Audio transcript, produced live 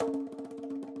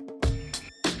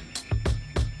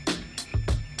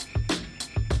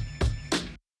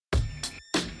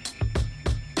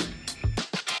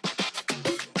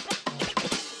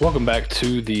Welcome back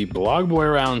to the Blog Boy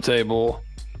Roundtable,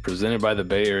 presented by the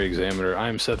Bay Area Examiner. I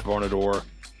am Seth Varnador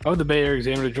of the Bay Area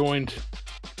Examiner, joined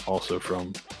also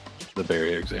from the Bay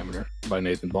Area Examiner by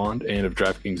Nathan Bond, and of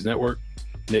DraftKings Network,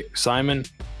 Nick Simon.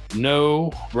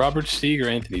 No Robert Stieg or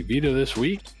Anthony Vito this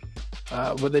week,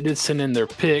 but they did send in their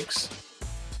picks,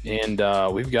 and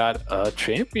we've got a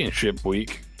championship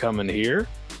week coming here.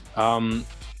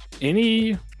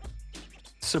 Any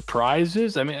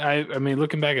surprises? I mean,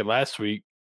 looking back at last week,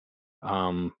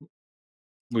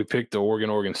 we picked the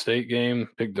Oregon State game,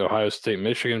 picked Ohio State,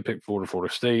 Michigan, picked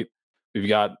Florida State. We've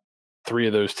got three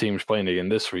of those teams playing again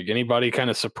this week. Anybody kind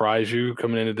of surprise you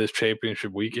coming into this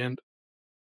championship weekend?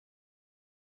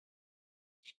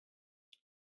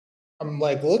 I'm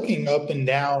like looking up and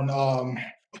down.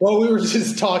 Well, we were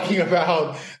just talking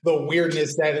about the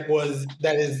weirdness that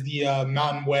is the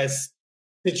Mountain West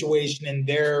situation and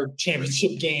their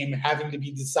championship game having to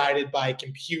be decided by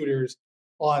computers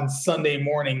on Sunday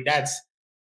morning. That's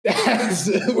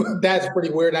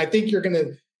pretty weird. I think you're gonna,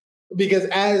 because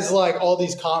as like all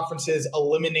these conferences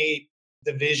eliminate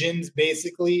divisions,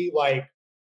 basically, like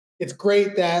it's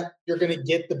great that you're gonna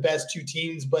get the best two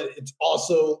teams, but it's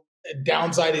also a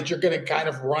downside that you're gonna kind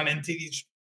of run into these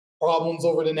problems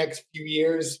over the next few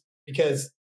years because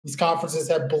these conferences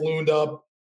have ballooned up.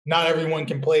 Not everyone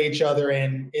can play each other,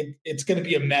 and it's going to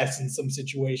be a mess in some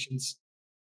situations.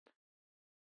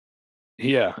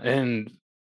 Yeah, and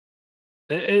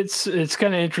it's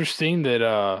kind of interesting that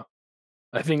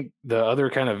I think the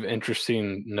other kind of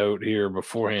interesting note here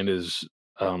beforehand is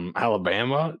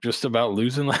Alabama just about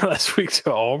losing last week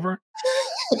to Auburn.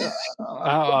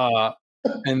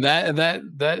 And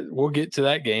that we'll get to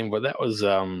that game, but that was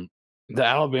the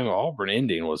Alabama Auburn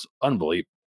ending was unbelievable.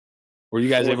 Were you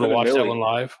guys able to watch that one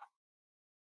live?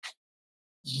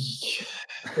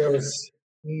 There was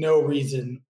no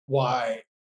reason why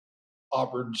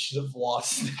Auburn should have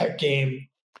lost that game.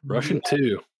 Russian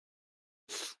 2.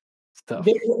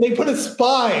 They put a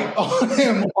spy on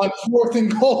him on 4th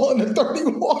and goal in the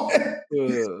 31.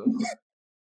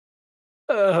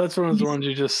 That's one of the ones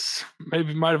you just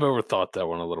maybe might have overthought that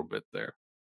one a little bit there.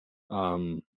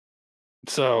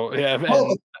 So yeah,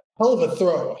 hell of a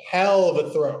throw.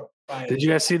 Did you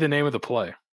guys see the name of the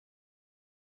play?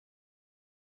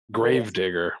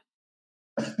 Gravedigger,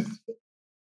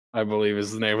 I believe,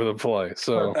 is the name of the play.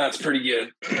 So that's pretty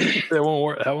good. That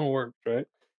one worked, right?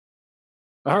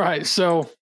 All right. So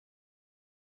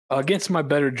against my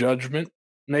better judgment,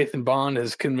 Nathan Bond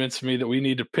has convinced me that we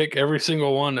need to pick every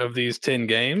single one of these 10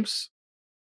 games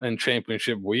in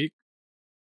championship week.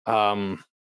 So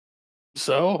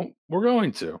we're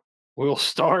going to. We'll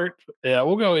start. Yeah,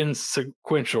 we'll go in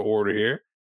sequential order here.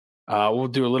 We'll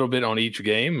do a little bit on each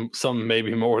game. Some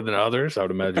maybe more than others. I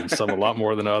would imagine some a lot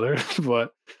more than others.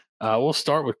 But we'll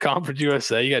start with Conference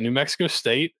USA. You got New Mexico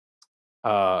State.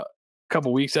 A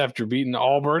couple weeks after beating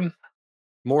Auburn,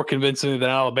 more convincingly than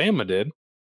Alabama did,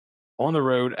 on the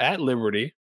road at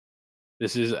Liberty.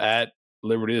 This is at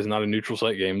Liberty. It's not a neutral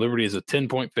site game. Liberty is a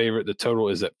 10-point favorite. The total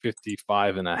is at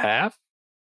 55.5.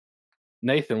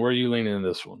 Nathan, where are you leaning in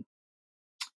this one?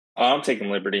 I'm taking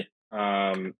Liberty.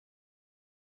 They've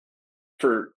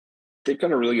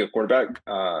got a really good quarterback,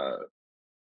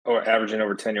 averaging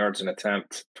over 10 yards an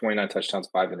attempt, 29 touchdowns,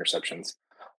 5 interceptions.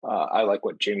 I like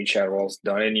what Jamie Chadwell's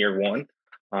done in year one,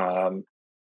 and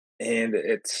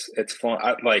it's fun.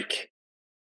 I like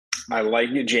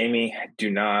Jamie.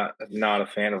 Not a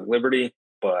fan of Liberty,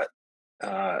 but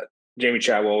Jamie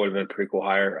Chadwell would have been a pretty cool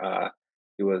hire.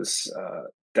 He was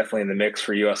definitely in the mix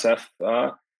for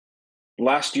USF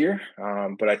last year,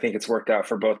 but I think it's worked out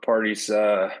for both parties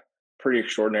pretty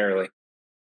extraordinarily.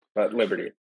 But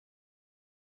Liberty.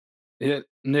 Yeah,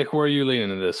 Nick, where are you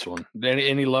leaning in this one?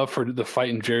 Any love for the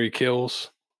fighting Jerry Kills?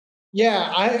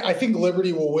 Yeah, I think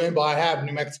Liberty will win, but I have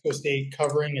New Mexico State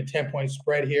covering a 10-point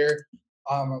spread here.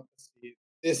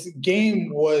 This game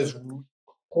was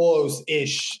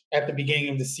close-ish at the beginning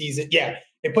of the season. Yeah,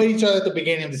 they played each other at the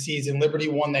beginning of the season. Liberty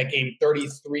won that game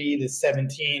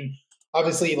 33-17.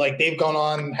 Obviously, like they've gone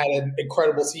on, had an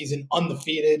incredible season,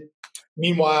 undefeated.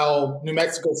 Meanwhile, New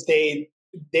Mexico State,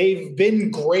 they've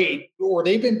been great, or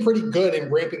they've been pretty good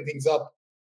in ramping things up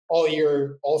all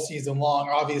year, all season long.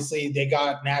 Obviously, they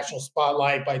got national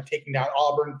spotlight by taking down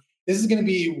Auburn. This is going to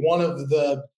be one of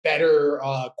the better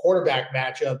quarterback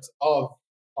matchups of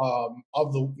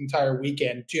the entire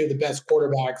weekend. Two of the best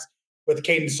quarterbacks with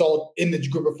Caden Salt in the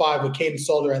group of 5 with Caden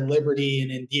Salter at Liberty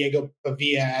and then Diego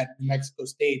Pavia at New Mexico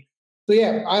State. So,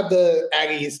 yeah, I have the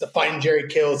Aggies, the Fighting Jerry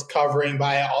Kills covering, but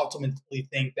I ultimately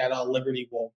think that Liberty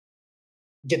will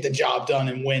get the job done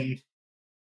and win.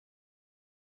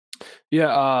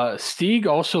 Yeah, Stieg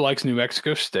also likes New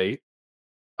Mexico State.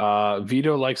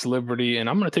 Vito likes Liberty, and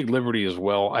I'm going to take Liberty as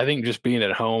well. I think just being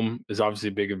at home is obviously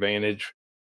a big advantage.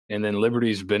 And then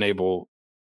Liberty's been able,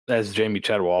 as Jamie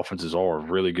Chadwell offenses are,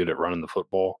 really good at running the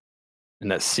football.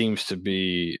 And that seems to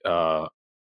be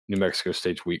New Mexico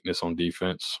State's weakness on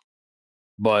defense.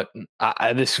 But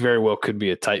this very well could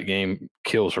be a tight game.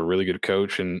 Kill's a really good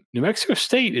coach. And New Mexico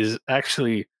State is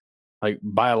actually, like,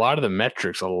 by a lot of the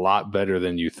metrics, a lot better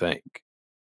than you think.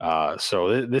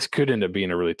 So this could end up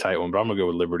being a really tight one, but I'm going to go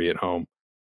with Liberty at home.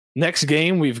 Next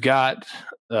game, we've got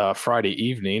Friday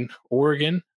evening.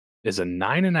 Oregon is a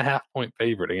 9.5-point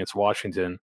favorite against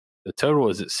Washington. The total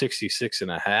is at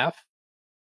 66.5.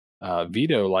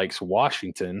 Vito likes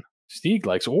Washington. Stieg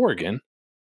likes Oregon.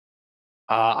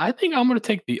 I think I'm going to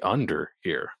take the under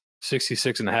here,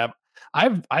 66.5.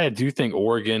 I do think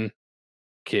Oregon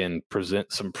can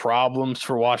present some problems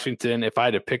for Washington. If I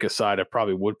had to pick a side, I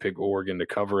probably would pick Oregon to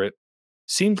cover it.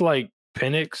 Seems like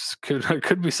Penix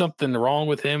could be something wrong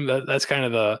with him. That's kind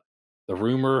of the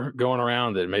rumor going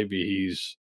around that maybe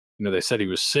he's, they said he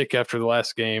was sick after the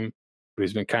last game, but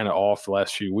he's been kind of off the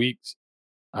last few weeks.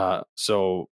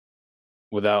 So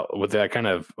with that kind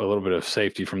of a little bit of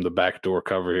safety from the backdoor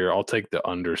cover here, I'll take the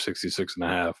under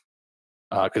 66.5.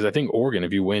 Because I think Oregon,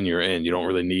 if you win, you're in. You don't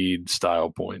really need style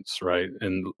points, right?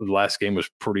 And the last game was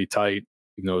pretty tight,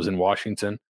 even though it was in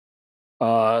Washington.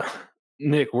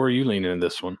 Nick, where are you leaning in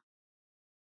this one?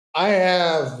 I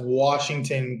have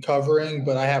Washington covering,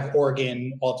 but I have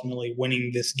Oregon ultimately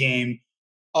winning this game.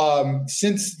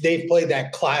 Since they've played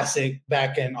that classic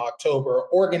back in October,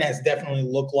 Oregon has definitely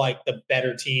looked like the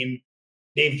better team.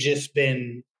 They've just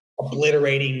been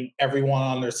obliterating everyone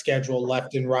on their schedule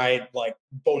left and right. Like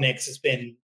Bo Nix has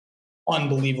been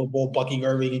unbelievable. Bucky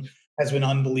Irving has been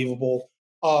unbelievable.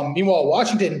 Meanwhile,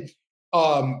 Washington,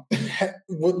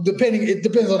 it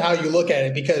depends on how you look at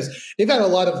it, because they've had a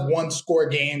lot of one-score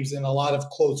games and a lot of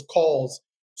close calls.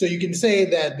 So you can say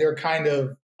that they're kind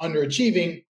of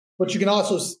underachieving, but you can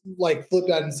also flip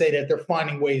that and say that they're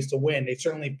finding ways to win. They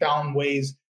certainly found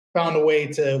a way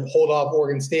to hold off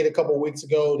Oregon State a couple of weeks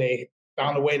ago. They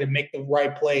found a way to make the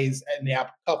right plays in the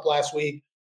Apple Cup last week.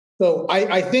 So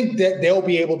I think that they'll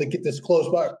be able to get this close,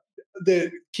 but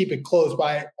keep it close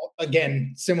by,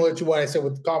 again, similar to what I said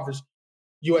with the Conference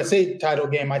USA title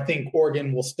game. I think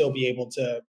Oregon will still be able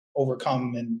to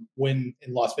overcome and win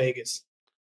in Las Vegas.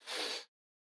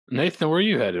 Nathan, where are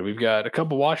you headed? We've got a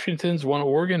couple Washingtons, one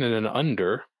Oregon, and an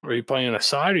under. Are you playing a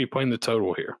side or are you playing the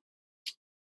total here?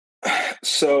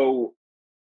 So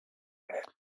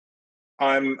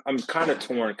I'm kind of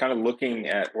torn, kind of looking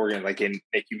at Oregon, I think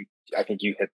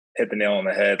you hit the nail on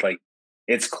the head. Like,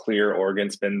 it's clear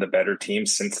Oregon's been the better team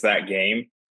since that game.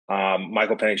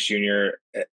 Michael Penix Jr.,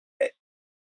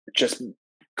 just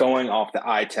going off the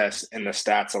eye test and the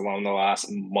stats alone the last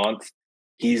month,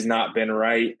 he's not been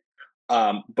right.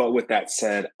 But with that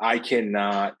said, I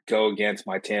cannot go against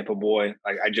my Tampa boy.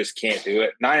 Like, I just can't do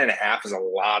it. 9.5 is a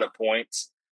lot of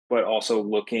points, but also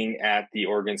looking at the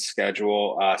Oregon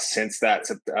schedule since that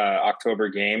October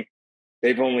game,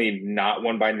 they've only not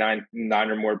won by nine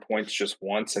or more points just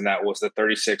once, and that was the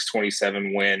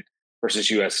 36-27 win versus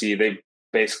USC. They've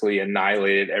basically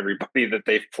annihilated everybody that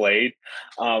they've played.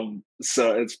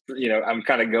 So it's, I'm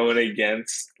kind of going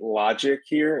against logic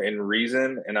here and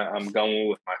reason, and I'm going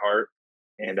with my heart.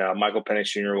 And Michael Penix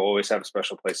Jr. will always have a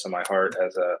special place in my heart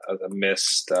as a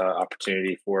missed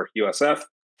opportunity for USF.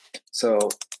 So,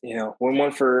 win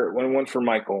one for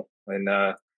Michael,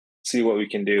 and see what we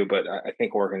can do. But I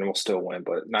think Oregon will still win.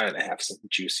 But 9.5 is a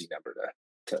juicy number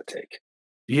to take.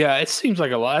 Yeah, it seems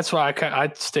like a lot. That's why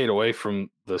I stayed away from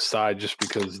the side, just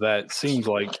because that seems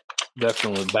like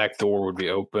definitely the back door would be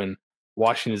open.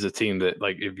 Washington is a team that,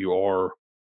 like, if you are,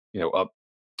 up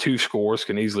 2 scores,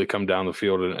 can easily come down the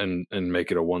field and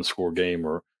make it a 1-score game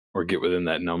or get within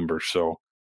that number. So,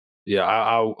 yeah,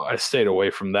 I stayed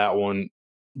away from that one.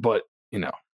 But,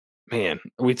 man,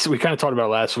 we kind of talked about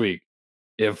it last week.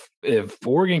 If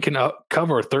Oregon can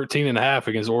cover 13.5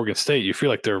 against Oregon State, you feel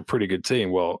like they're a pretty good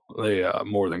team. Well, they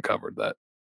more than covered that.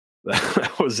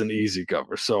 That was an easy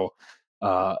cover. So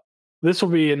this will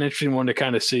be an interesting one to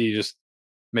kind of see just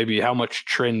maybe how much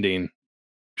trending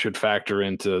should factor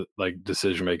into, like,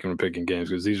 decision making when picking games,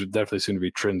 because these would definitely seem to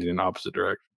be trending in opposite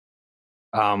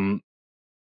direction.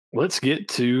 Let's get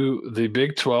to the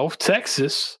Big 12.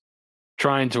 Texas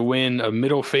trying to win a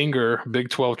middle finger Big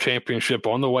 12 championship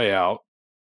on the way out.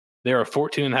 They're a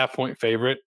 14.5-point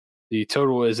favorite. The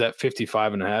total is at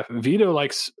 55.5. Vito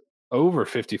likes over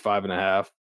 55.5.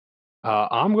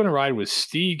 I'm going to ride with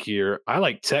Stieg here. I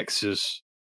like Texas.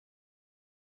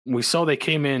 We saw they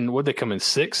came in, would they come in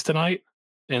 6th tonight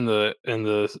in the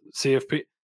CFP.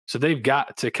 So they've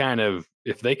got to kind of,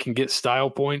 if they can get style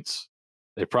points,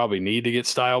 they probably need to get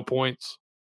style points.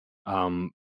 So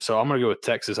I'm going to go with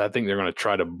Texas. I think they're going to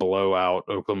try to blow out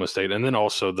Oklahoma State, and then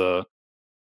also the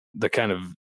kind of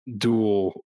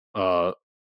dual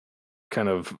kind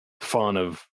of fun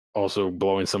of also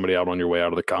blowing somebody out on your way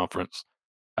out of the conference,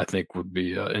 I think would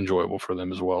be enjoyable for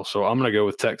them as well. So I'm going to go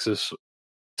with Texas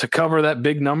to cover that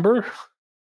big number.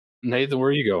 Nathan, where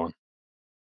are you going?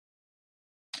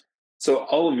 So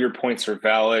all of your points are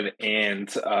valid, and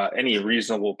any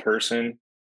reasonable person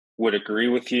would agree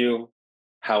with you.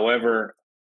 However,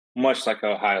 much like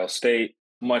Ohio State,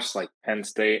 much like Penn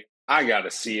State, I got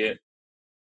to see it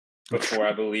before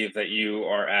I believe that you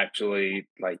are actually,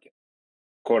 like,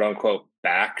 quote unquote,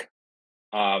 back.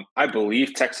 I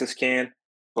believe Texas can,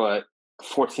 but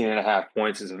 14.5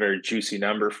 points is a very juicy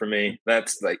number for me.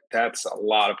 That's a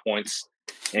lot of points.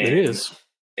 And it is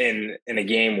in a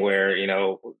game where,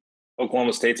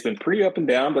 Oklahoma State's been pretty up and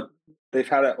down, but they've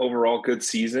had an overall good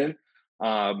season.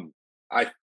 That's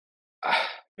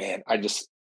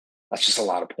just a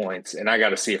lot of points, and I got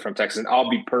to see it from Texas. And I'll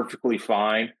be perfectly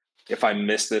fine if I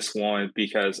miss this one,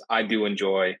 because I do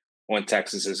enjoy when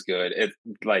Texas is good. It,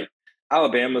 like,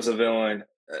 Alabama's a villain.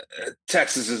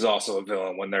 Texas is also a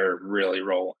villain when they're really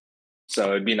rolling.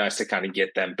 So it'd be nice to kind of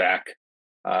get them back,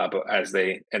 but as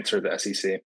they enter the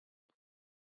SEC.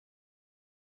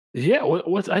 Yeah,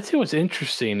 I think what's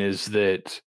interesting is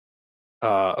that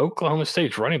Oklahoma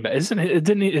State's running back isn't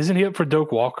he up for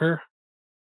Doak Walker?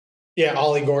 Yeah,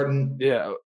 Ollie Gordon.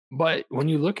 Yeah, but when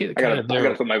you look at I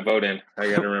gotta put my vote in. I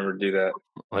gotta remember to do that.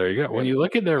 There you go. When you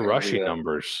look at their rushing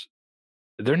numbers,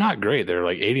 they're not great. They're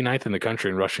like 89th in the country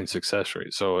in rushing success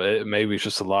rate. So maybe it's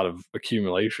just a lot of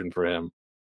accumulation for him.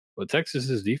 But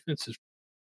Texas's defense is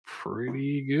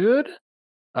pretty good.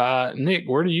 Nick,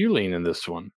 where do you lean in this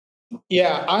one?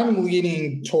 Yeah, I'm actually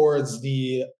leaning towards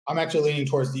the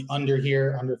under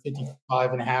here, under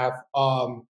 55 and a half.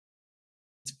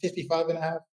 It's 55 and a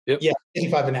half. Yep. Yeah,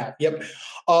 55 and a half. Yep.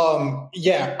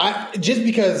 Just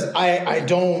because I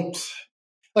don't,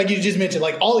 like you just mentioned,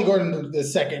 like Ollie Gordon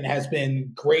II has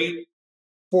been great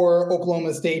for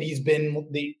Oklahoma State. He's been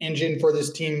the engine for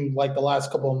this team like the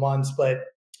last couple of months, but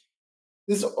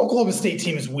this Oklahoma State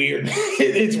team is weird.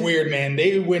 It's weird, man.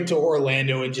 They went to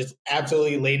Orlando and just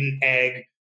absolutely laid an egg.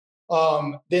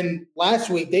 Then last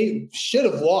week, they should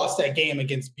have lost that game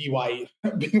against BYU.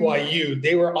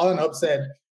 They were on upset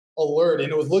alert,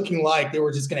 and it was looking like they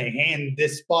were just going to hand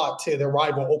this spot to their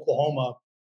rival Oklahoma,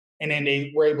 and then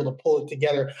they were able to pull it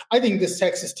together. I think this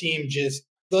Texas team just,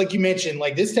 like you mentioned,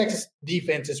 like this Texas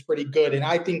defense is pretty good, and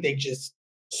I think they just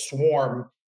swarm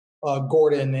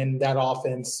Gordon and that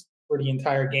offense for the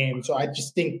entire game. So I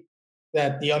just think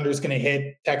that the under is going to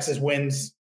hit. Texas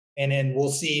wins, and then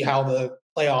we'll see how the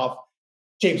playoff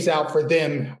shapes out for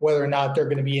them, whether or not they're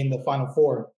going to be in the Final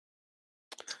Four.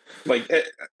 Like,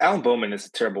 Alan Bowman is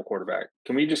a terrible quarterback.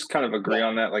 Can we just kind of agree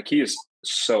on that? Like, he is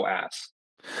so ass.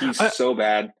 He's so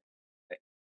bad.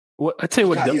 What I tell you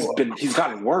what, he's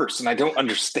gotten worse, and I don't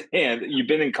understand. You've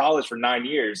been in college for 9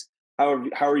 years. How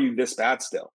are you this bad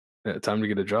still? Yeah, time to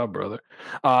get a job, brother.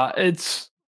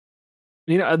 It's,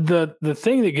 the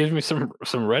thing that gives me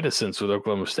some reticence with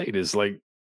Oklahoma State is, like,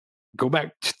 go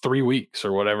back 3 weeks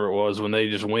or whatever it was when they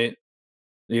just went,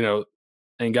 and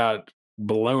got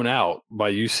blown out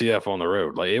by UCF on the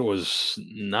road. Like, it was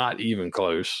not even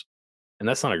close, and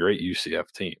that's not a great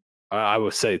UCF team. I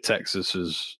would say Texas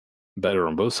is better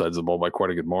on both sides of the ball by quite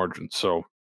a good margin. So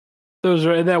that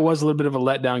was a little bit of a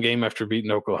letdown game after beating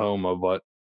Oklahoma, but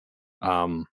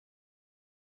I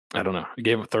don't know. It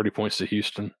gave up 30 points to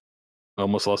Houston.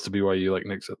 Almost lost to BYU, like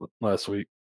Nick said last week.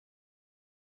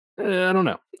 I don't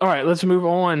know. All right, let's move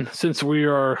on. Since we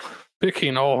are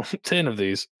picking all 10 of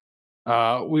these,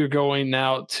 we're going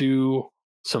now to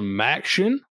some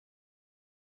MACtion.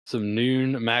 Some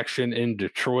noon MACtion in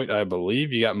Detroit, I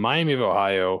believe. You got Miami of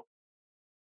Ohio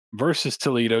versus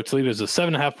Toledo. Toledo's a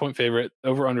 7.5 point favorite.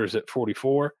 Over-under is at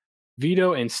 44.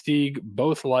 Vito and Stieg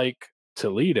both like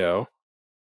Toledo.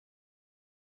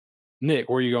 Nick,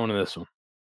 where are you going to this one?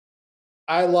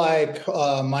 I like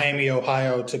Miami,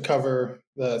 Ohio to cover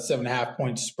the 7.5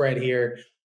 point spread here.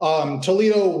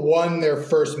 Toledo won their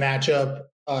first matchup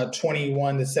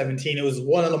 21-17. It was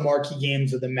one of the marquee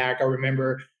games of the MAC. I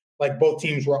remember, like, both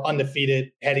teams were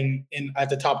undefeated heading in at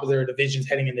the top of their divisions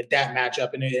heading into that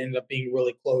matchup, and it ended up being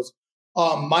really close.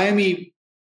 Miami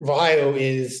of Ohio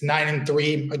is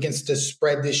 9-3 against the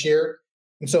spread this year.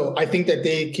 And so I think that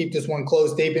they keep this one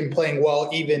close. They've been playing well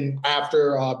even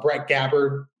after Brett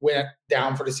Gabbard went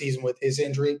down for the season with his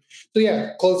injury. So,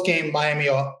 yeah, close game, Miami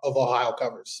of Ohio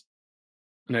covers.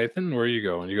 Nathan, where are you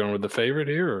going? You going with the favorite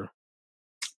here? Or?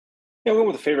 Yeah, I went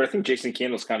with the favorite. I think Jason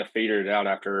Candle's kind of faded it out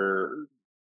after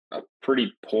a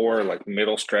pretty poor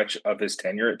middle stretch of his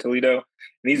tenure at Toledo, and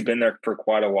he's been there for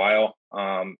quite a while.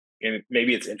 And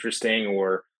maybe it's interesting,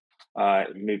 or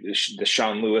maybe the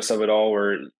Sean Lewis of it all,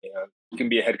 where you can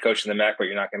be a head coach in the MAC, but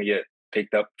you're not going to get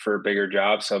picked up for a bigger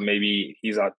job. So maybe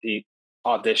he's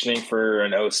auditioning for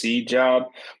an OC job.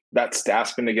 That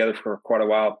staff's been together for quite a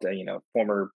while.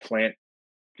 Former Plant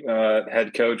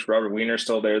head coach Robert Wiener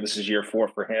still there. This is year 4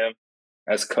 for him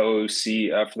as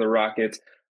co-OC for the Rockets.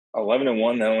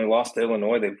 11-1. They only lost to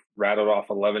Illinois. They've rattled off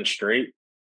 11 straight.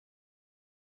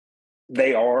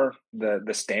 They are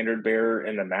the standard bearer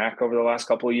in the MAC over the last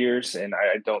couple of years, and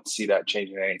I don't see that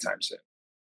changing anytime soon.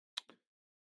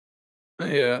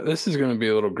 Yeah, this is going to be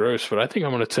a little gross, but I think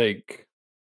I'm going to take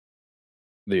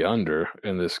the under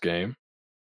in this game.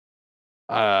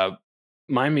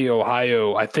 Miami,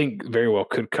 Ohio, I think very well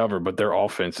could cover, but their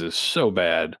offense is so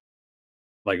bad,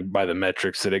 by the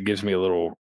metrics, that it gives me a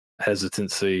little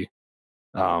hesitancy.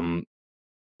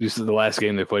 This is the last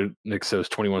game they played. Nick says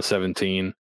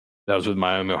 21-17. That was with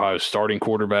Miami, Ohio's starting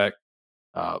quarterback.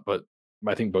 But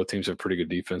I think both teams have pretty good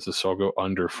defenses, so I'll go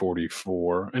under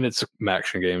 44. And it's a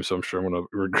action game, so I'm sure I'm going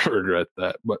to regret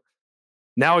that. But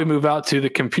now we move out to the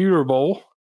Computer Bowl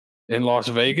in Las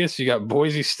Vegas. You got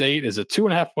Boise State as a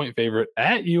 2.5-point favorite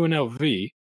at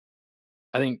UNLV.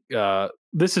 I think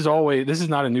this is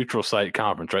not a neutral site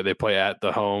conference, right? They play at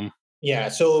the home. Yeah,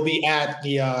 so it'll be at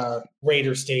the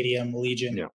Raider Stadium,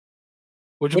 Legion. Yeah,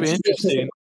 which will be interesting.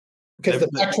 Because the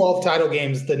Pac-12 title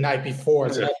game's the night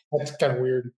before, so that's kind of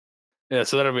weird. Yeah,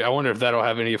 so I wonder if that'll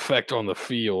have any effect on the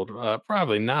field.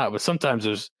 Probably not, but sometimes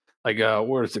there's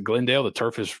where is it, Glendale? The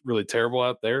turf is really terrible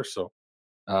out there, so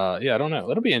I don't know.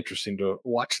 It'll be interesting to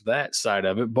watch that side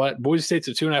of it. But Boise State's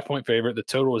a 2.5-point favorite. The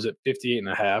total is at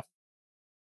 58.5.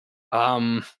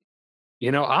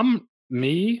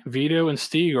 Vito, and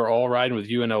Stieg are all riding with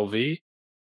UNLV.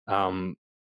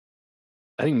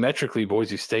 I think metrically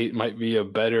Boise State might be a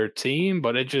better team,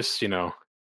 but it just,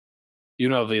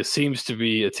 UNLV seems to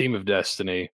be a team of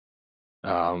destiny.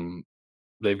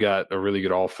 They've got a really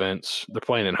good offense. They're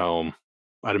playing at home.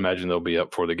 I'd imagine they'll be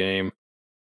up for the game.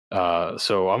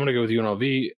 So I'm going to go with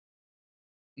UNLV.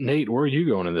 Nate, where are you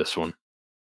going in this one?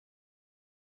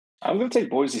 I'm going to take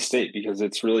Boise State because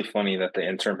it's really funny that the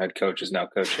interim head coach is now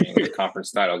coaching the conference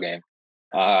title game.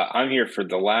 I'm here for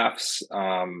the laughs.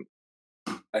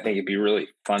 I think it'd be really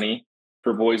funny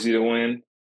for Boise to win.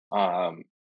 And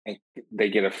they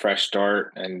get a fresh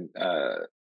start, and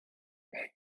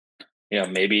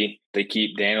maybe they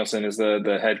keep Danielson as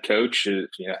the head coach.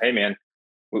 Hey man,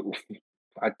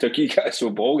 I took you guys to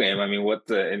a bowl game. I mean,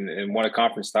 and won a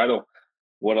conference title.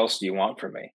 What else do you want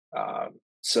from me?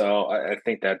 So I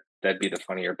think that'd be the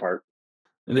funnier part.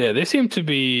 Yeah, they seem to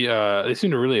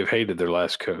really have hated their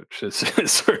last coach. It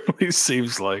certainly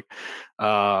seems like.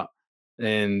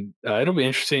 And it'll be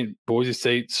interesting. Boise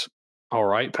State's all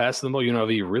right passing the ball.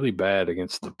 UNLV really bad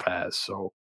against the pass.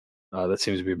 So that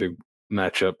seems to be a big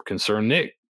matchup concern.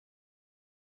 Nick,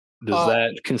 does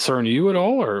that concern you at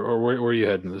all, or where are you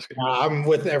heading in this game? I'm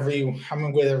with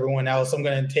everyone else. I'm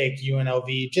going to take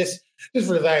UNLV just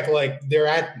for the fact they're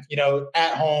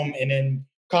at home, and in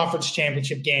conference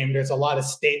championship game, there's a lot of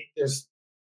stakes,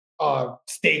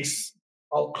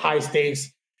 high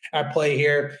stakes at play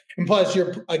here. And plus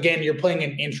you're playing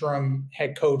an interim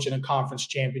head coach in a conference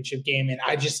championship game. And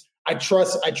I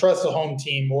trust the home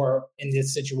team more in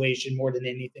this situation more than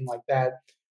anything like that.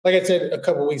 Like I said a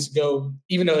couple of weeks ago,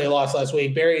 even though they lost last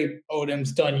week, Barry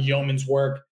Odom's done yeoman's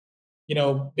work,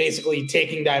 basically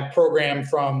taking that program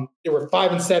from, they were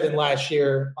 5-7 last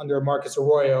year under Marcus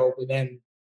Arroyo, and then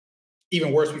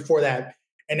even worse before that,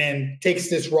 and then takes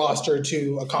this roster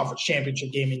to a conference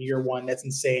championship game in year 1. That's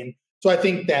insane. So I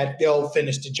think that they'll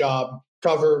finish the job,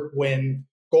 cover, win,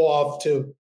 go off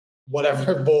to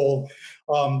whatever bowl.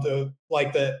 I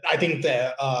think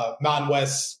the Mountain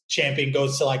West champion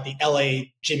goes to the LA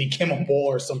Jimmy Kimmel Bowl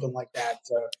or something like that.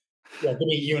 So yeah, give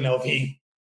me UNLV.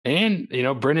 And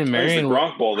Brennan Marion, the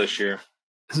Gronk Bowl this year.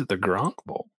 Is it the Gronk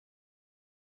Bowl?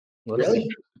 Really?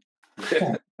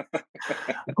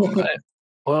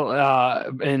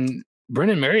 And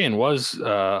Brennan Marion was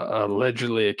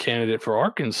allegedly a candidate for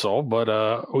Arkansas,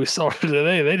 but we saw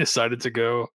today they decided to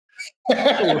go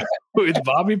with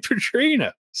Bobby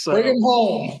Petrino. So bring him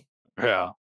home. Yeah.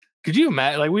 Could you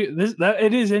imagine?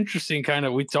 It is interesting. Kind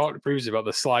of, we talked previously about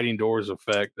the sliding doors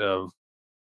effect of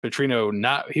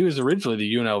Petrino. He was originally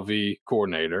the UNLV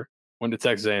coordinator, went to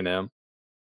Texas A&M.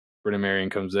 Brennan Marion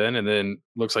comes in, and then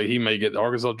looks like he may get the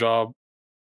Arkansas job.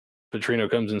 Petrino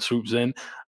comes and swoops in.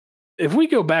 if we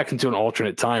go back into an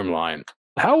alternate timeline,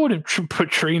 how would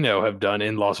Petrino have done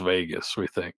in Las Vegas? We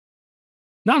think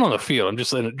not on the field. I'm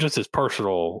just saying, just his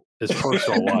personal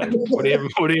life. Would he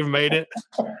have made it?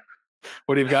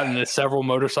 Would he have gotten into several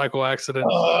motorcycle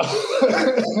accidents?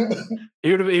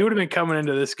 He would have been coming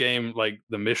into this game like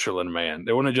the Michelin Man.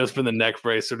 It wouldn't have just been the neck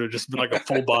brace. It would have just been like a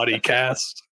full body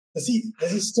cast. Does he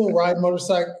still ride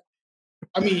motorcycle?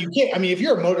 I mean, you can't. I mean, if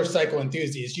you're a motorcycle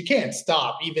enthusiast, you can't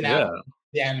stop even after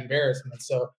that embarrassment.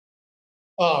 So,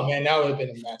 oh man, that would have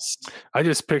been a mess. I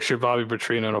just pictured Bobby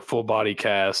Petrino in a full body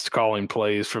cast, calling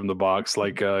plays from the box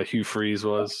like Hugh Freeze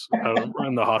was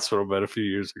in the hospital bed a few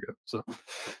years ago. So,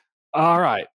 all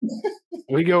right,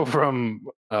 we go from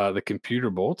the Computer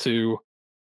Bowl to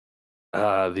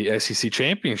the SEC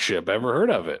Championship. Ever heard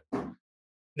of it?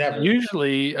 Never.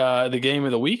 Usually, the game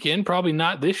of the weekend. Probably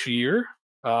not this year.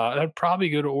 I'd probably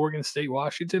go to Oregon State,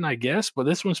 Washington, I guess, but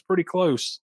this one's pretty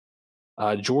close.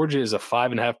 Georgia is a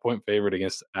 5.5-point favorite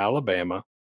against Alabama.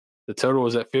 The total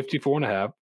is at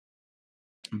 54.5.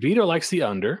 Vito likes the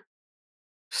under.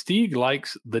 Stieg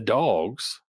likes the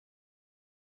dogs.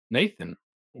 Nathan,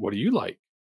 what do you like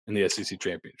in the SEC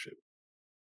Championship?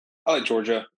 I like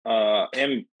Georgia.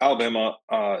 And Alabama,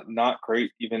 not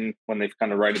great even when they've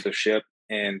kind of righted the ship.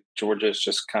 And Georgia is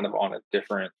just kind of on a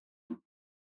different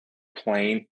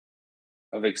plane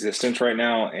of existence right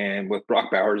now. And with Brock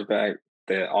Bowers back,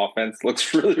 the offense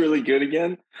looks really, really good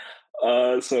again.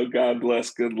 So God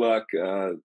bless, good luck.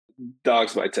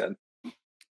 Dogs by 10.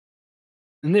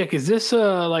 Nick, is this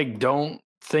like don't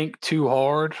think too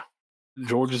hard?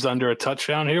 Georgia's under a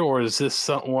touchdown here, or is this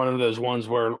one of those ones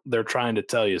where they're trying to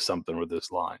tell you something with this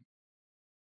line?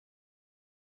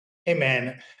 Hey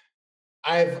man,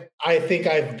 I think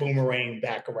I've boomeranged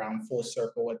back around full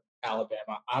circle with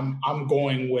Alabama. I'm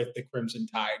going with the Crimson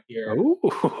Tide here.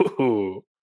 Ooh.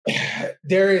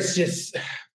 There is just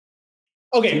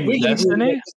okay. We can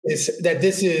agree that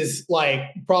this is like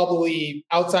probably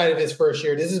outside of his first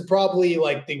year. This is probably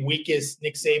like the weakest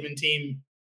Nick Saban team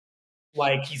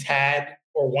like he's had,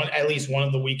 or at least one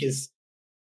of the weakest.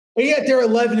 But yet they're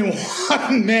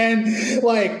 11-1, man.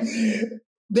 Like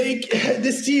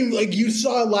this team, like you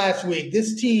saw last week,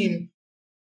 this team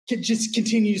just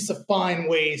continues to find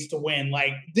ways to win.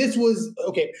 Like this was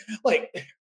okay. Like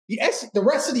the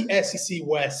rest of the SEC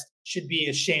West should be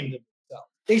ashamed of themselves.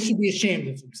 They should be ashamed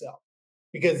of themselves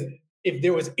because if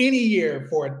there was any year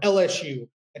for an LSU,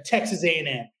 a Texas A&M,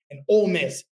 an Ole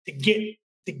Miss to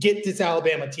get this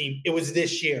Alabama team, it was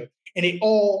this year, and they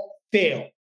all failed.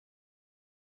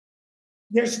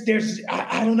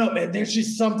 I don't know, man. There's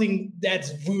just something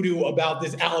that's voodoo about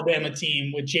this Alabama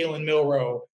team with Jalen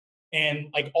Milroe and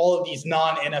like all of these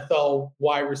non-NFL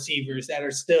wide receivers that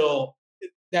are still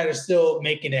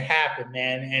making it happen,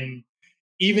 man. And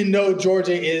even though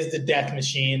Georgia is the death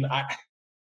machine,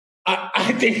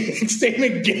 I think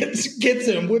Saban gets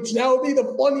him, which that would be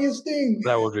the funniest thing.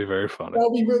 That would be very funny. That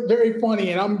would be very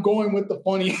funny, and I'm going with the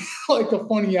funny, like the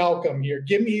funny outcome here.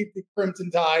 Give me the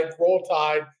Crimson Tide, Roll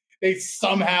Tide. They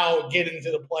somehow get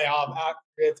into the playoff.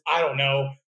 I don't know.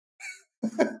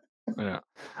 Yeah,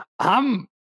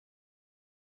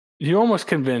 you almost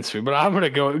convinced me, but I'm going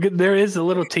to go. There is a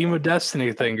little team of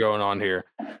destiny thing going on here,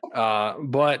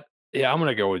 but yeah, I'm going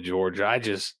to go with Georgia. I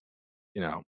just,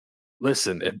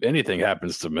 listen. If anything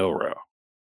happens to Milroe,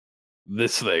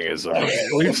 this thing is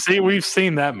we've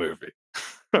seen that movie.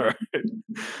 All right.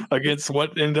 Against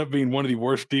what ended up being one of the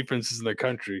worst defenses in the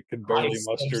country, could barely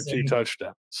muster 2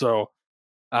 touchdowns. So,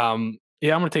 I'm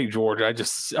going to take Georgia. I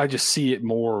just see it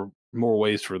more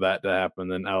ways for that to happen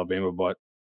than Alabama, but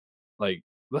like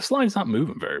this line's not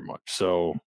moving very much.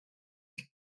 So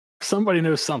somebody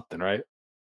knows something, right?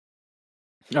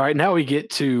 All right, now we get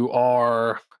to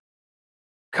our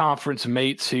conference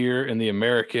mates here in the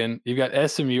American. You've got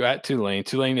SMU at Tulane.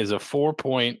 Tulane is a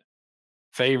 4-point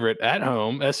favorite at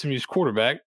home. SMU's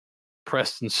quarterback,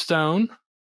 Preston Stone.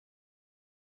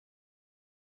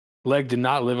 Leg did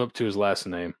not live up to his last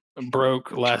name.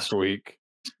 Broke last week.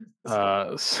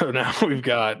 So now we've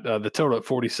got the total at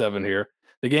 47 here.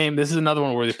 The game, this is another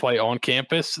one where they play on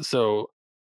campus. So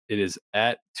it is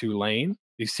at Tulane.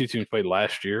 These two teams played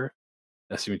last year.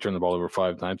 SMU turned the ball over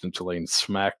 5 times and Tulane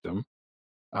smacked them.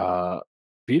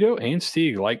 Vito and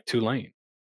Stieg like Tulane.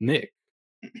 Nick,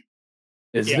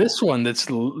 is this one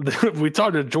we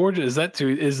talked to Georgia?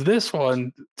 Is this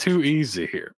one too easy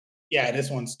here? Yeah, this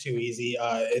one's too easy.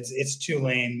 It's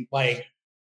Tulane. Like,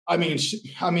 I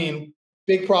mean,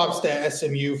 big props to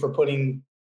SMU for putting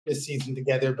this season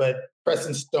together, but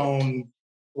Preston Stone,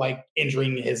 like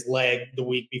injuring his leg the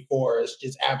week before, is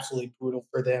just absolutely brutal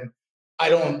for them. I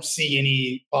don't see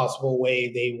any possible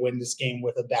way they win this game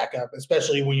with a backup,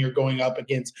 especially when you're going up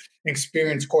against an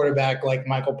experienced quarterback like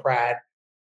Michael Pratt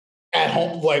at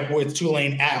home, like with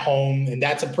Tulane at home, and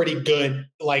that's a pretty good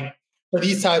like for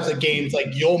these types of games.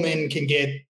 Like Yeoman can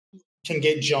get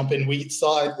jumping. We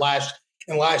saw it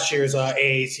last year's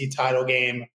AAC title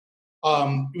game.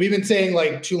 We've been saying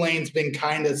like Tulane's been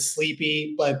kind of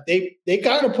sleepy, but they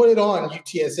kind of put it on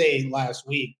UTSA last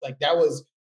week. Like that was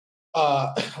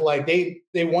like they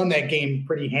won that game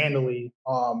pretty handily.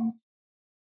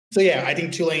 So yeah, I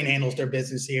think Tulane handles their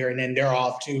business here, and then they're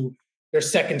off to their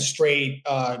second straight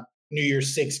New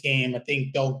Year's Six game. I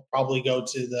think they'll probably go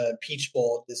to the Peach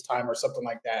Bowl this time or something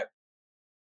like that.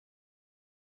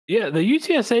 Yeah, the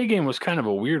UTSA game was kind of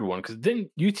a weird one because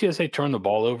didn't UTSA turn the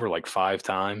ball over like 5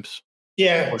 times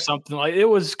Yeah, or something? Like it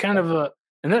was kind of a,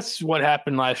 and that's what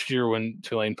happened last year when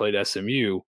Tulane played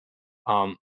SMU.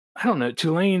 I don't know.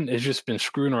 Tulane has just been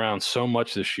screwing around so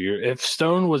much this year. If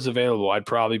Stone was available, I'd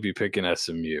probably be picking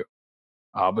SMU,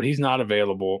 but he's not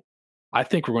available. I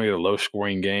think we're going to get a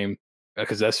low-scoring game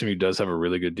because SMU does have a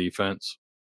really good defense.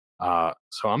 So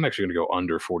I'm actually going to go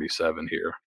under 47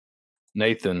 here.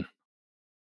 Nathan,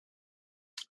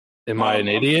 am I an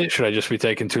idiot? Should I just be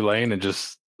taking Tulane and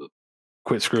just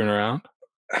quit screwing around?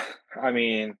 I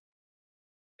mean,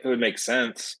 it would make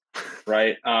sense,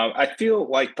 right? I feel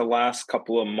like the last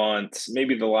couple of months,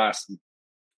 maybe the last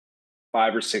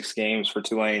 5 or 6 games for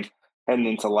Tulane heading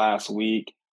into last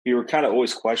week, we were kind of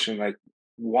always questioning, like,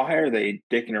 why are they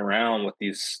dicking around with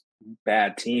these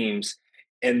bad teams?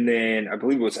 And then I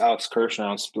believe it was Alex Kirshner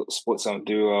on Split Zone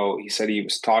Duo. He said he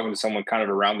was talking to someone kind of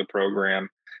around the program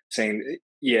saying,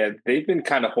 yeah, they've been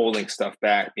kind of holding stuff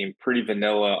back, being pretty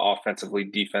vanilla offensively,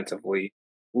 defensively,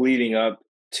 leading up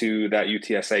to that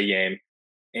UTSA game.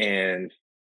 And,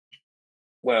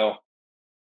 well,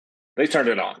 they turned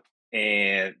it on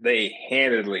and they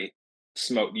handedly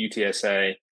smoked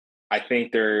UTSA. I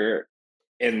think they're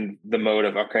in the mode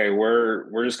of, okay,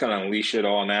 we're just going to unleash it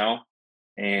all now,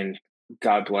 and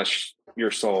God bless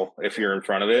your soul if you're in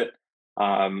front of it.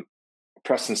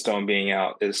 Preston Stone being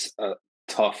out is a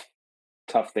tough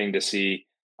thing to see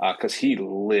because he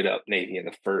lit up Navy in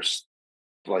the first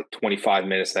like 25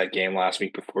 minutes of that game last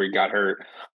week before he got hurt.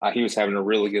 He was having a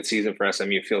really good season for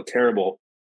SMU. Feel terrible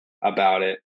about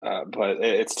it, but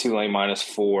it's Tulane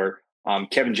 -4.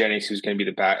 Kevin Jennings, who's going to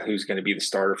be the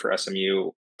starter for SMU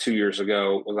 2 years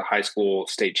ago, was a high school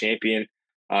state champion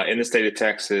in the state of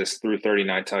Texas, threw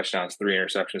 39 touchdowns, 3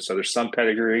 interceptions. So there's some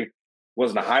pedigree.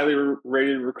 Wasn't a highly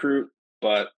rated recruit,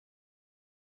 but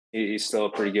he's still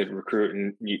a pretty good recruit.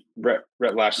 And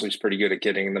Rhett Lashley's pretty good at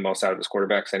getting the most out of his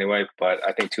quarterbacks anyway. But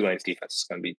I think Tulane's defense is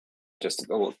going to be just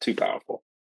a little too powerful.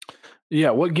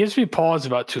 Yeah, what gives me pause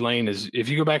about Tulane is if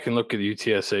you go back and look at the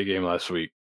UTSA game last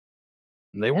week,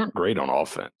 they weren't great on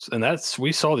offense. And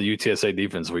we saw the UTSA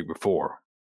defense the week before.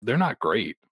 They're not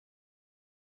great.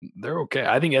 They're okay.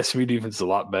 I think SMU defense is a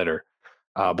lot better,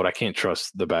 but I can't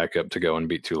trust the backup to go and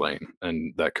beat Tulane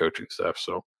and that coaching staff.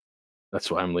 So that's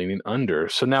why I'm leaning under.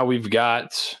 So now we've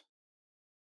got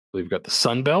the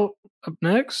Sun Belt up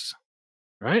next,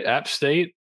 right? App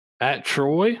State at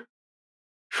Troy.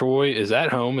 Troy is at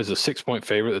home, is a 6-point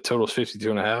favorite. The total is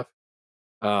 52.5.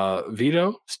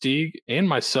 Vito, Stieg, and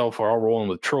myself are all rolling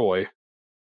with Troy.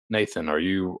 Nathan, are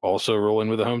you also rolling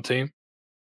with the home team?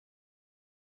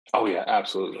 Oh yeah,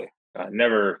 absolutely.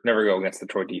 Never go against the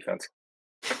Troy defense.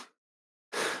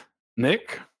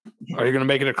 Nick, are you going to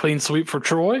make it a clean sweep for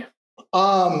Troy?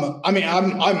 I mean,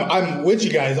 I'm with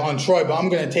you guys on Troy, but I'm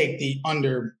going to take the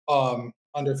under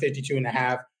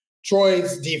 52.5.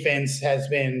 Troy's defense has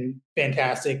been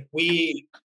fantastic. The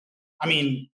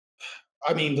coaching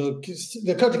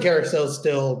carousel is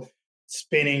still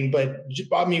spinning, but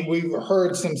I mean, we've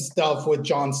heard some stuff with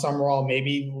John Summerall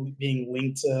maybe being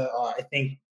linked to.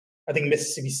 I think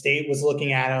Mississippi State was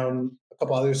looking at him. A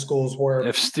couple other schools were.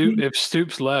 If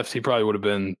Stoops left, he probably would have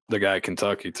been the guy at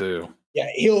Kentucky too. Yeah,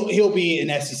 he'll be an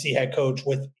SEC head coach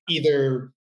with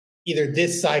either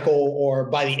this cycle or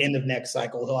by the end of next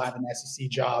cycle, he'll have an SEC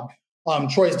job.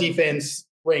 Troy's defense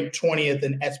ranked 20th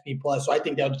in SP plus, so I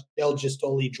think they'll just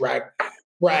totally drag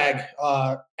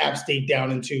App State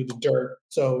down into the dirt.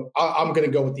 So I'm going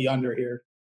to go with the under here.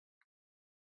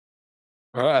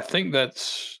 All right, I think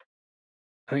it's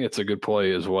a good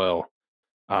play as well.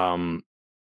 All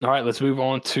right, let's move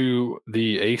on to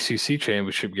the ACC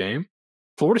championship game.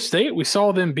 Florida State, we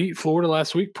saw them beat Florida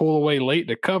last week, pull away late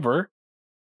to cover.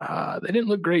 They didn't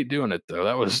look great doing it, though.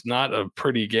 That was not a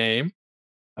pretty game.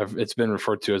 It's been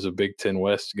referred to as a Big Ten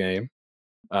West game.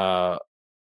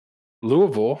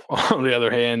 Louisville, on the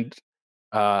other hand,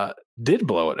 did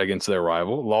blow it against their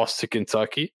rival, lost to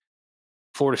Kentucky.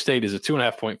 Florida State is a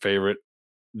 2.5-point favorite.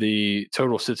 The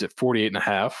total sits at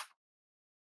 48.5.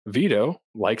 Vito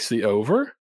likes the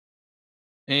over.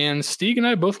 And Stieg and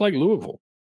I both like Louisville.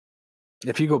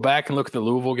 If you go back and look at the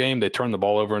Louisville game, they turned the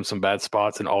ball over in some bad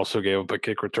spots and also gave up a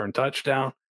kick return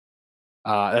touchdown.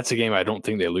 That's a game I don't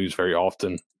think they lose very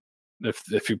often.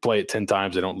 If you play it 10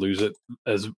 times, they don't lose it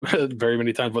as very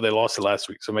many times, but they lost it last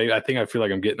week. So maybe I feel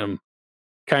like I'm getting them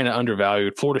kind of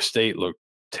undervalued. Florida State looked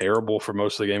terrible for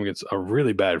most of the game against a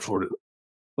really bad Florida.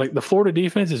 Like the Florida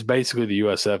defense is basically the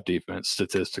USF defense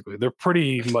statistically. They're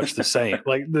pretty much the same.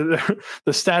 Like the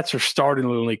stats are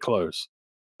startlingly close.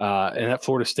 And that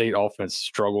Florida State offense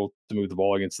struggled to move the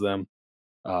ball against them.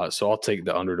 So I'll take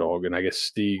the underdog. And I guess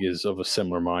Stieg is of a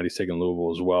similar mind. He's taking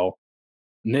Louisville as well.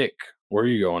 Nick, where are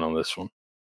you going on this one?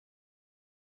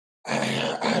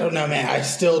 I don't know, man. I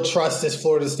still trust this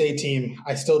Florida State team.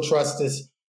 I still trust this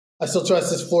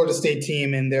Florida State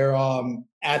team and their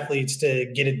athletes to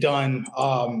get it done.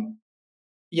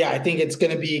 I think it's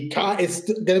going to be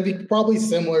probably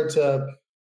similar to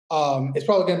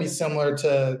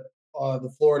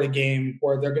the Florida game,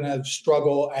 where they're going to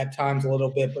struggle at times a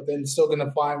little bit, but then still going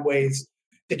to find ways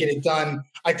to get it done.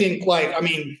 I think,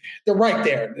 they're right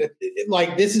there.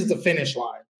 This is the finish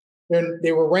line.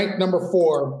 They were ranked number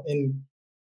 4 in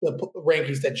the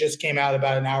rankings that just came out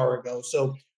about an hour ago.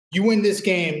 So you win this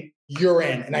game, you're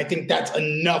in. And I think that's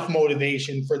enough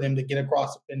motivation for them to get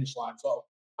across the finish line. So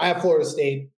I have Florida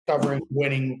State covering,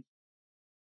 winning.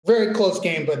 Very close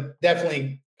game, but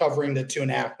definitely covering the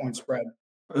 2.5-point spread.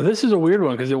 This is a weird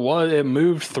one because it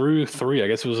moved through 3. I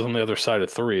guess it was on the other side of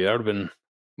 3. That would have been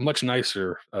much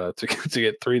nicer to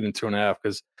get 3 than 2.5.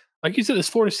 Because, like you said, this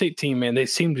Florida State team, man, they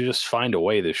seem to just find a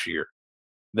way this year.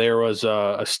 There was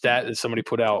a stat that somebody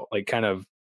put out, like kind of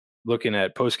looking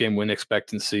at post-game win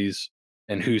expectancies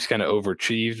and who's kind of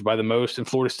overachieved by the most. And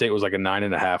Florida State was like a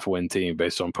 9.5 win team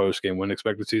based on post-game win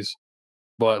expectancies.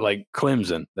 But like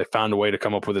Clemson, they found a way to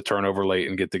come up with a turnover late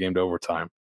and get the game to overtime.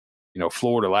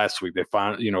 Florida last week, they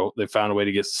found a way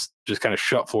to just kind of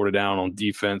shut Florida down on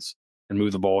defense and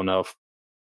move the ball enough.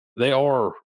 They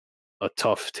are a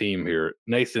tough team here.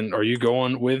 Nathan, are you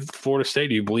going with Florida State?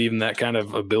 Do you believe in that kind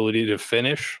of ability to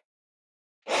finish?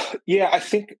 Yeah, I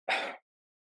think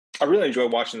I really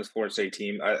enjoyed watching this Florida State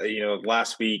team.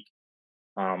 Last week,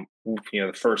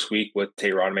 the first week with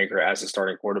Tate Rodemaker as the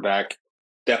starting quarterback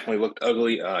definitely looked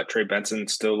ugly. Trey Benson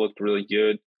still looked really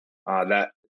good. That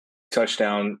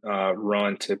touchdown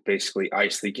run to basically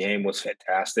ice the game was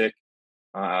fantastic.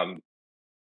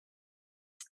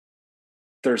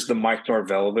 There's the Mike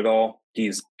Norvell of it all.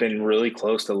 He's been really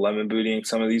close to lemon bootying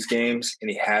some of these games, and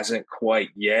he hasn't quite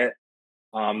yet.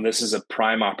 This is a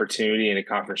prime opportunity in a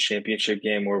conference championship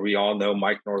game where we all know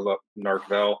Mike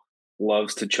Norvell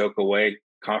loves to choke away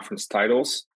conference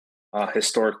titles,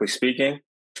 historically speaking.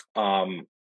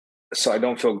 So I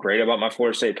don't feel great about my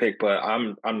Florida State pick, but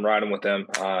I'm riding with them.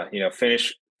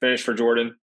 Finish for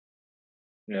Jordan.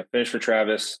 Finish for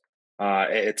Travis.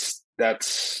 I'm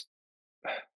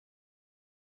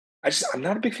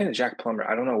not a big fan of Jack Plummer.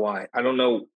 I don't know why. I don't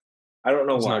know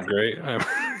It's why. Not great.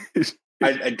 He's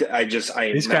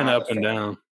kind of up and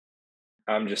down.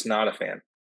 I'm just not a fan.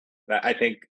 I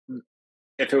think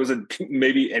if it was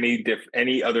maybe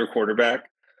any other quarterback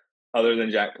other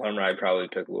than Jack Plummer, I'd probably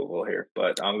pick Louisville here.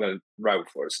 But I'm going to ride with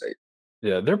Florida State.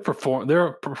 Yeah, their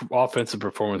offensive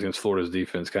performance against Florida's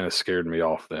defense kind of scared me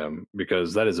off them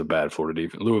because that is a bad Florida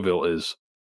defense. Louisville is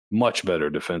much better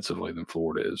defensively than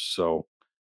Florida is. So,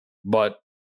 but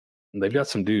they've got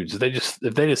some dudes. If they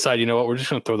decide, we're just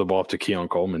going to throw the ball up to Keon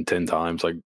Coleman 10 times,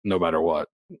 like no matter what,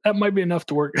 that might be enough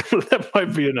to work. That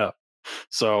might be enough.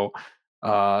 So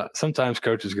sometimes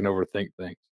coaches can overthink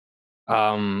things.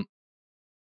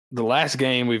 The last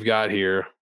game we've got here,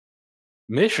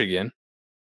 Michigan,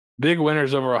 big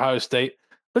winners over Ohio State.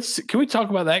 Can we talk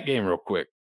about that game real quick?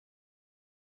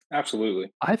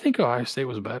 Absolutely. I think Ohio State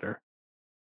was better.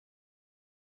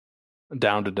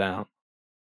 Down to down.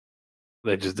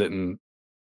 They just didn't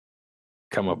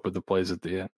come up with the plays at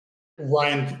the end.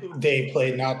 Ryan Day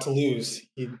played not to lose.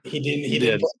 He didn't play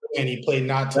to win. He played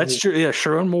not to lose. That's true. Yeah,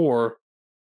 Sharon Moore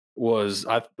was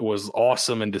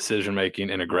awesome in decision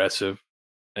making and aggressive,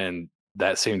 and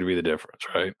that seemed to be the difference,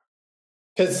 right?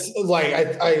 Because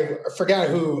I forgot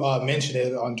who mentioned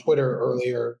it on Twitter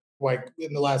earlier, like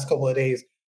in the last couple of days.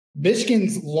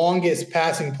 Michigan's longest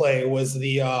passing play was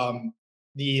the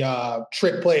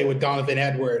trick play with Donovan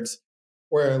Edwards,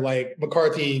 where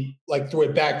McCarthy threw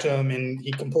it back to him and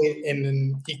he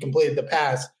completed the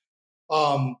pass.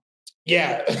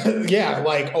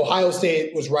 Ohio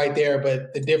State was right there,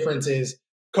 but the difference is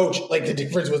the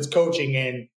difference was coaching,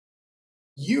 and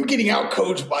you getting out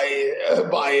coached by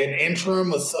an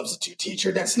interim, a substitute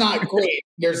teacher, that's not great.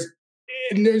 There's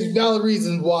valid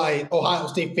reasons why Ohio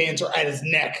State fans are at his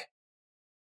neck.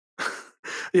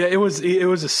 Yeah, it was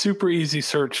a super easy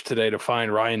search today to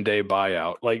find Ryan Day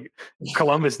buyout. Like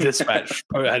Columbus Dispatch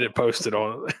had it posted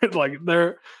on like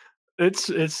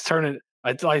it's turning.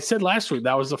 I said last week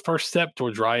that was the first step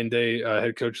towards Ryan Day,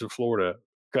 head coach of Florida,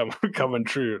 coming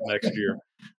true next year.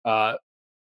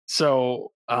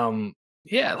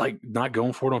 Yeah, like not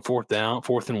going for it on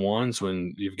fourth and ones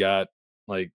when you've got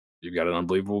an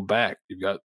unbelievable back, you've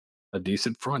got a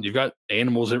decent front, you've got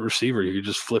animals at receiver you could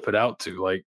just flip it out to,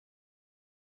 like,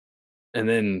 and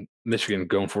then Michigan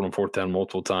going for it on fourth down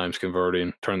multiple times,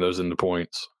 converting, turn those into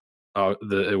points.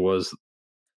 It was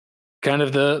kind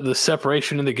of the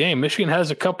separation in the game. Michigan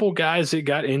has a couple guys that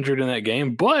got injured in that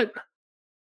game, but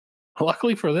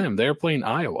luckily for them, they're playing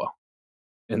Iowa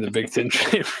in the Big Ten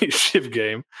championship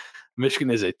game.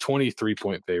 Michigan is a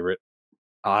 23-point favorite.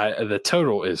 The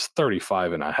total is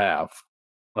 35.5.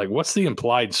 Like, what's the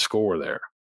implied score there?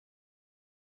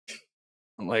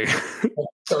 Like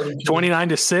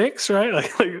 29-6, right?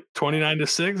 Like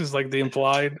 29-6 is like the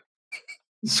implied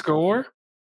score.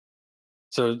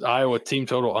 So Iowa team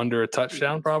total under a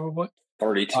touchdown, probably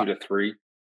 32-3.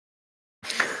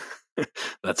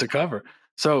 That's a cover.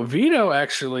 So Vito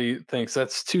actually thinks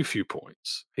that's too few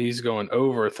points. He's going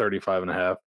over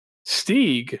 35.5.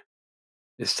 Stieg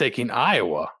is taking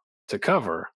Iowa to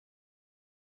cover.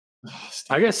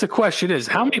 I guess the question is,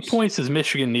 how many points does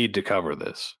Michigan need to cover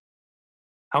this?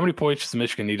 How many points does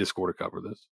Michigan need to score to cover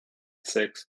this?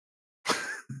 6.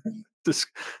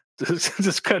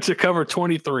 Just cut to cover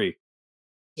 23.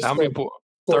 How many points?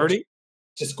 30?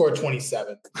 Just score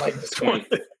 27. Like 20,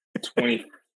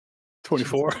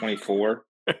 24. 24.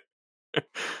 All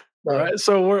right.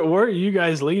 So where are you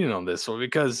guys leaning on this one?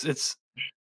 Because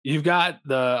you've got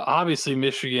obviously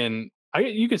Michigan.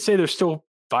 You could say they're still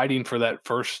fighting for that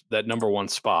number one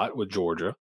spot with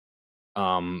Georgia.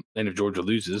 And if Georgia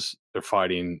loses, they're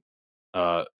fighting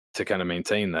to kind of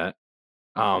maintain that.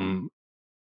 And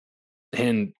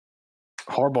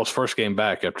Harbaugh's first game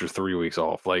back after 3 weeks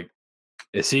off. Like,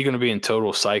 is he going to be in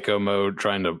total psycho mode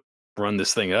trying to run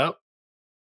this thing up?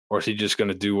 Or is he just going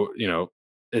to do,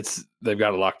 they've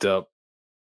got it locked up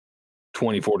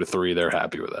 24-3. They're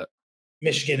happy with that.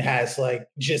 Michigan has like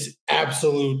just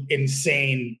absolute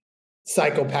insane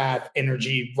psychopath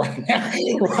energy right now.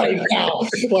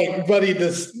 Like, buddy,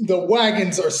 the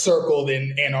wagons are circled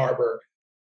in Ann Arbor.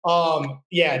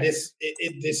 This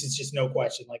is just no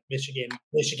question. Like Michigan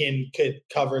could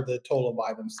cover the total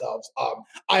by themselves.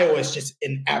 Iowa is just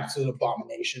an absolute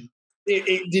abomination.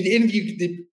 Did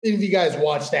any of you guys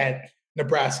watch that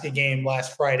Nebraska game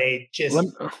last Friday?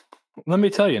 Let me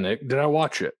tell you, Nick, did I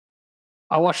watch it?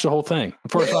 I watched the whole thing. The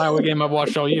first Iowa game I've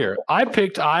watched all year. I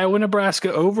picked Iowa,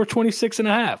 Nebraska over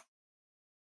 26.5.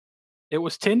 It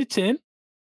was 10-10.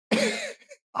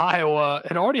 Iowa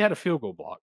had already had a field goal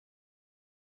block.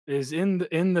 Is inside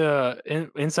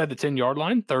the 10-yard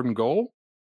line, 3rd and goal.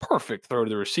 Perfect throw to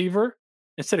the receiver.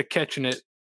 Instead of catching it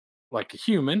like a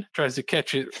human, tries to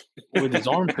catch it with his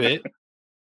armpit.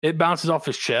 It bounces off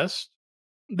his chest.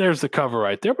 There's the cover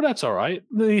right there, but that's all right.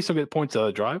 They still get points out of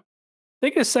the drive. They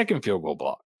get a second field goal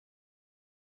block.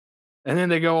 And then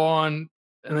they go on,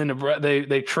 and then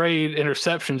they trade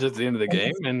interceptions at the end of the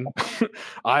game, and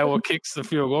Iowa kicks the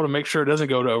field goal to make sure it doesn't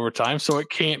go to overtime, so it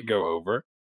can't go over.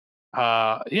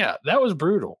 That was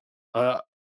brutal.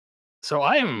 So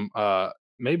I am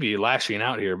maybe lashing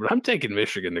out here, but I'm taking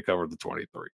Michigan to cover the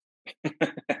 23.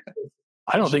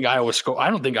 I don't think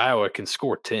Iowa can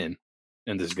score 10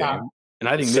 in this game. And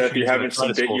I think Seth, you're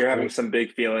having some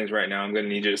big feelings right now. I'm going to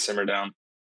need you to simmer down.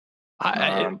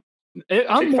 I'm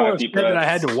more upset that I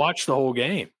had to watch the whole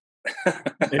game.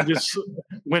 And just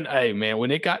when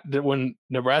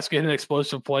Nebraska hit an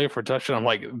explosive play for a touchdown, I'm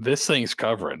like, this thing's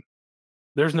covering.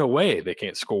 There's no way they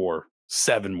can't score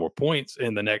 7 more points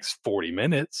in the next 40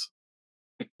 minutes.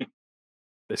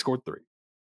 They scored 3.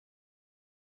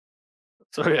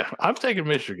 So yeah, I'm taking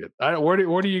Michigan.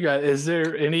 Where do you guys? Is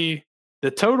there any? The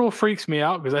total freaks me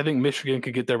out because I think Michigan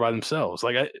could get there by themselves.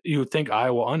 Like you would think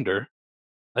Iowa under.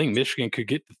 I think Michigan could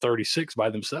get to 36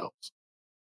 by themselves.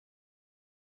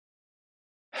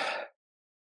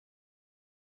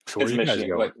 So it's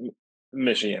Michigan. Like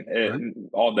Michigan,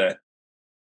 all day.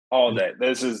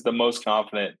 This is the most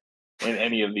confident in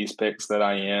any of these picks that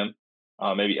I am.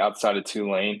 Maybe outside of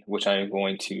Tulane, which I am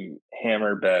going to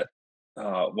hammer bet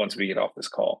once we get off this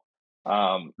call.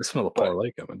 I smell a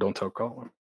parlay coming. Don't tell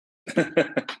Colin.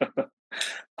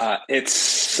 It's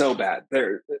so bad.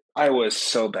 Iowa is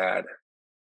so bad.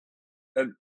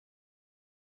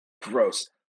 gross.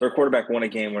 Their quarterback won a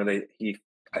game where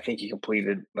I think he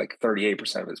completed like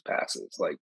 38% of his passes.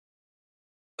 Like,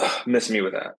 miss me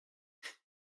with that.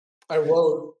 I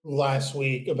wrote last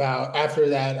week about after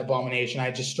that abomination, I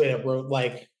just straight up wrote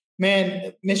like,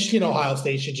 man, Michigan Ohio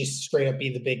State should just straight up be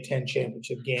the Big Ten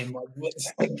championship game. Like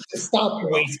just stop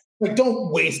waste. Like,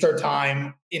 don't waste our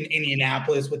time in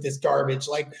Indianapolis with this garbage.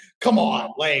 Like, come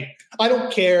on. Like, I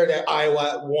don't care that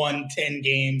Iowa won 10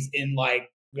 games in like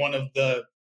one of the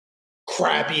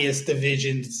crappiest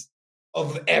divisions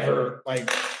of ever.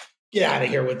 Like, get out of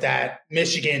here with that.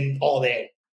 Michigan all day.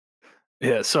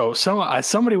 Yeah, so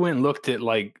somebody went and looked at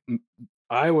like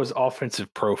Iowa's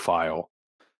offensive profile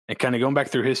and kind of going back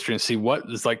through history and see what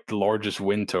is like the largest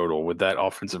win total with that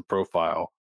offensive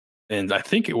profile. And I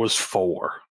think it was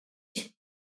 4.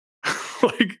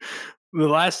 Like the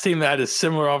last team that had a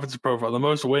similar offensive profile, the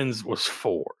most wins was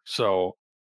 4. So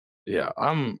yeah,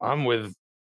 I'm with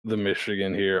the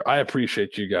Michigan here. I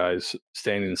appreciate you guys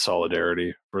standing in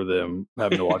solidarity for them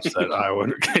having to watch that Iowa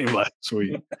game last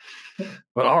week.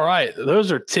 But all right,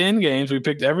 those are 10 games. We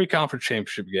picked every conference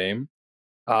championship game.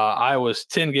 Iowa's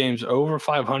 10 games over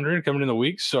 500 coming in the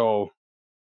week. So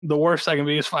the worst I can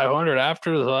be is 500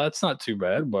 after. So that's not too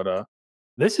bad. But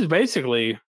this is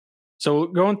basically so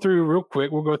going through real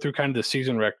quick. We'll go through kind of the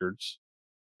season records.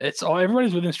 It's all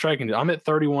everybody's within striking. I'm at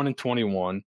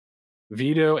 31-21.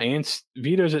 Vito's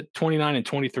at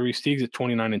 29-23. Steve's at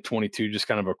 29-22. Just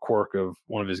kind of a quirk of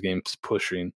one of his games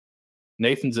pushing.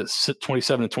 Nathan's at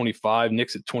 27-25.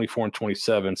 Nick's at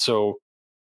 24-27. So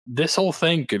this whole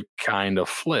thing could kind of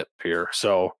flip here.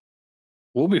 So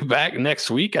we'll be back next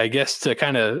week, I guess, to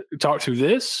kind of talk through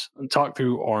this and talk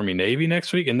through Army Navy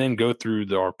next week, and then go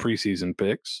through our preseason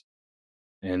picks.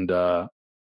 And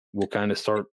we'll kind of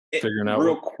start figuring out.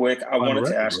 Real quick, I wanted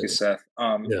to ask you, Seth.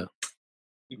 Yeah.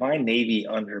 My Navy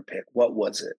under pick, what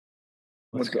was it?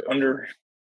 Was it under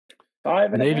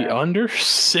 5.5? Navy under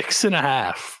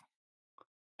 6.5.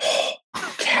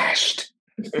 Cashed.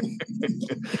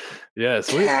 Yes,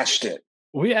 cashed it.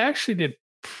 We actually did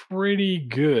pretty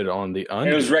good on the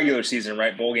under. It was regular season,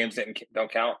 right? Bowl games don't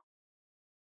count.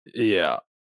 Yeah.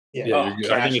 Oh,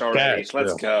 cashed already.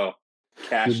 Let's go.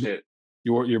 Cashed it.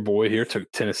 Your boy here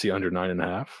took Tennessee under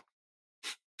 9.5.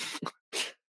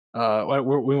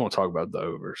 We won't talk about the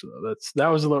overs though. That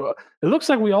was a little. It looks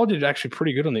like we all did actually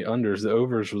pretty good on the unders. The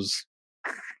overs was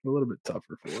a little bit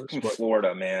tougher for us. But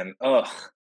Florida, man, ugh,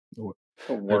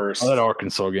 the worst. That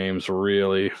Arkansas game's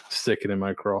really sticking in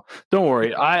my craw. Don't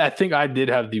worry, I think I did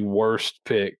have the worst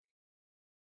pick.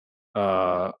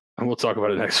 And we'll talk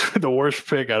about it next. The worst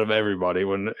pick out of everybody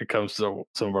when it comes to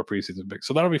some of our preseason picks.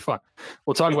 So that'll be fun.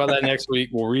 We'll talk about that next week.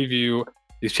 We'll review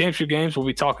these championship games. We'll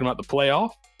be talking about the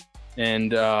playoff.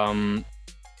 And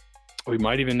we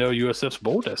might even know USF's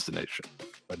bowl destination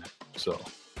by now. So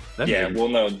we'll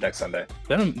know next Sunday.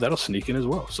 Then that'll sneak in as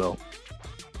well. So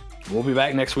we'll be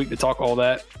back next week to talk all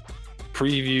that,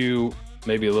 preview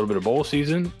maybe a little bit of bowl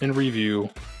season, and review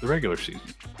the regular season.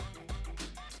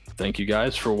 Thank you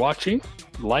guys for watching.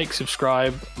 Like,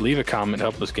 subscribe, leave a comment,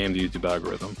 help us game the YouTube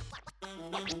algorithm.